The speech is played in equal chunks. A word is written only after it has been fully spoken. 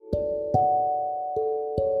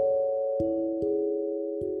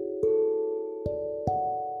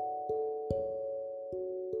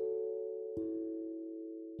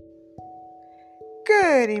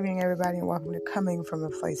Good evening, everybody, and welcome to Coming from a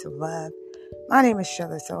Place of Love. My name is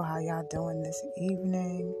Shella. So how y'all doing this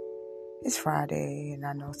evening? It's Friday, and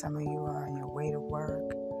I know some of you are on your way to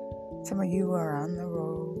work. Some of you are on the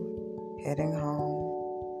road, heading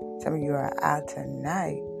home. Some of you are out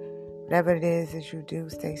tonight. Whatever it is that you do,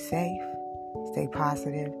 stay safe, stay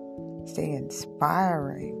positive, stay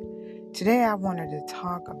inspiring. Today, I wanted to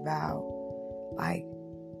talk about,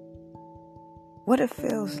 what it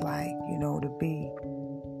feels like, to be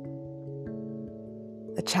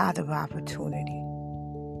a child of opportunity.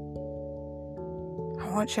 I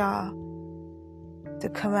want y'all to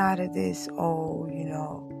come out of this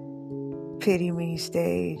pity me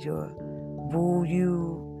stage or boo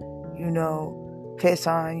you, piss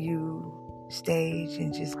on you stage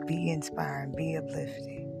and just be inspiring, be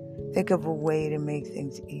uplifting. Think of a way to make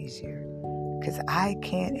things easier. Because I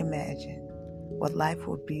can't imagine what life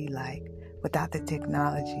would be like without the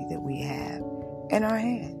technology that we have in our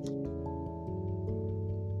hands.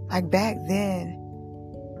 Like back then,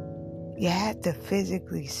 you had to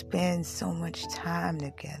physically spend so much time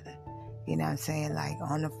together. You know what I'm saying? Like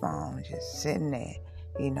on the phone, just sitting there,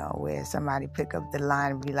 where somebody pick up the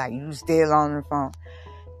line and be like, you still on the phone.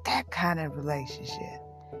 That kind of relationship.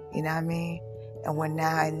 You know what I mean? And we're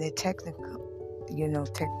now in the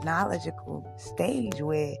technological stage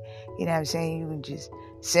where, you can just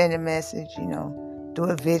send a message, do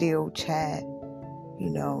a video chat,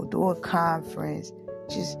 do a conference.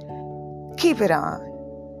 Just keep it on.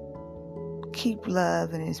 Keep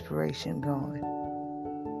love and inspiration going.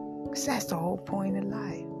 Because that's the whole point of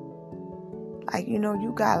life.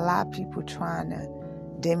 You got a lot of people trying to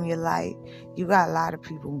dim your light. You got a lot of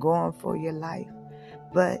people going for your life.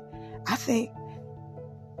 But I think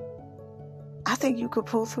you could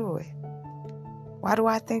pull through it. Why do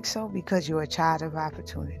I think so? Because you're a child of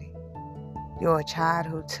opportunity. You're a child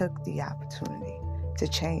who took the opportunity to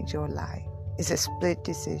change your life. It's a split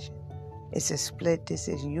decision.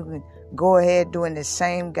 You can go ahead doing the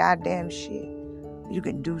same goddamn shit. You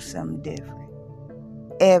can do something different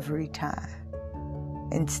every time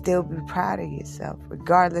and still be proud of yourself,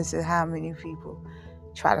 regardless of how many people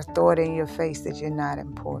try to throw it in your face that you're not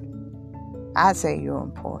important. I say you're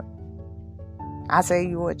important. I say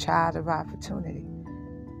you're a child of opportunity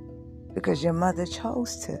because your mother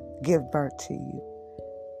chose to give birth to you.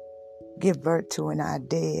 Give birth to an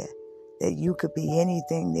idea that you could be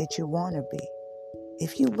anything that you want to be,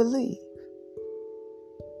 if you believe.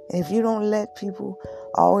 And if you don't let people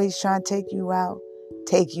always try to take you out.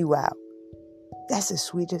 That's the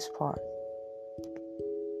sweetest part.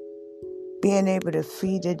 Being able to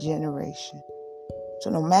feed a generation.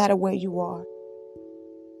 So no matter where you are,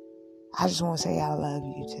 I just want to say I love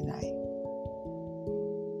you tonight.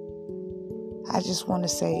 I just want to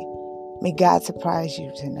say, may God surprise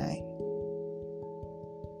you tonight.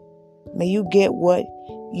 May you get what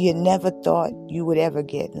you never thought you would ever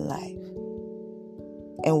get in life.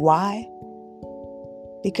 And why?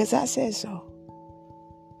 Because I said so.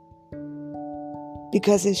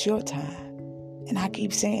 Because it's your time. And I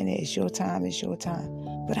keep saying it's your time.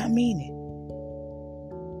 But I mean it.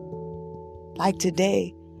 Like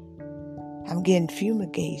today, I'm getting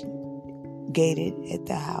fumigated at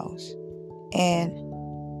the house. And,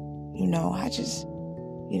 I just,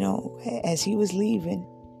 as he was leaving,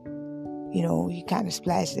 he kind of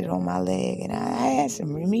splashed it on my leg. And I asked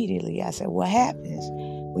him immediately, I said, what happens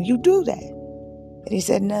when you do that? And he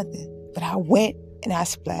said nothing. But I went and I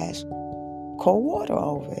splashed cold water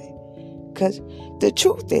over it. Because the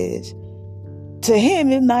truth is, to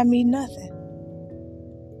him, it might mean nothing.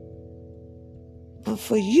 But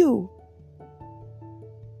for you,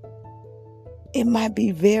 it might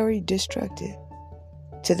be very destructive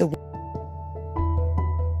to the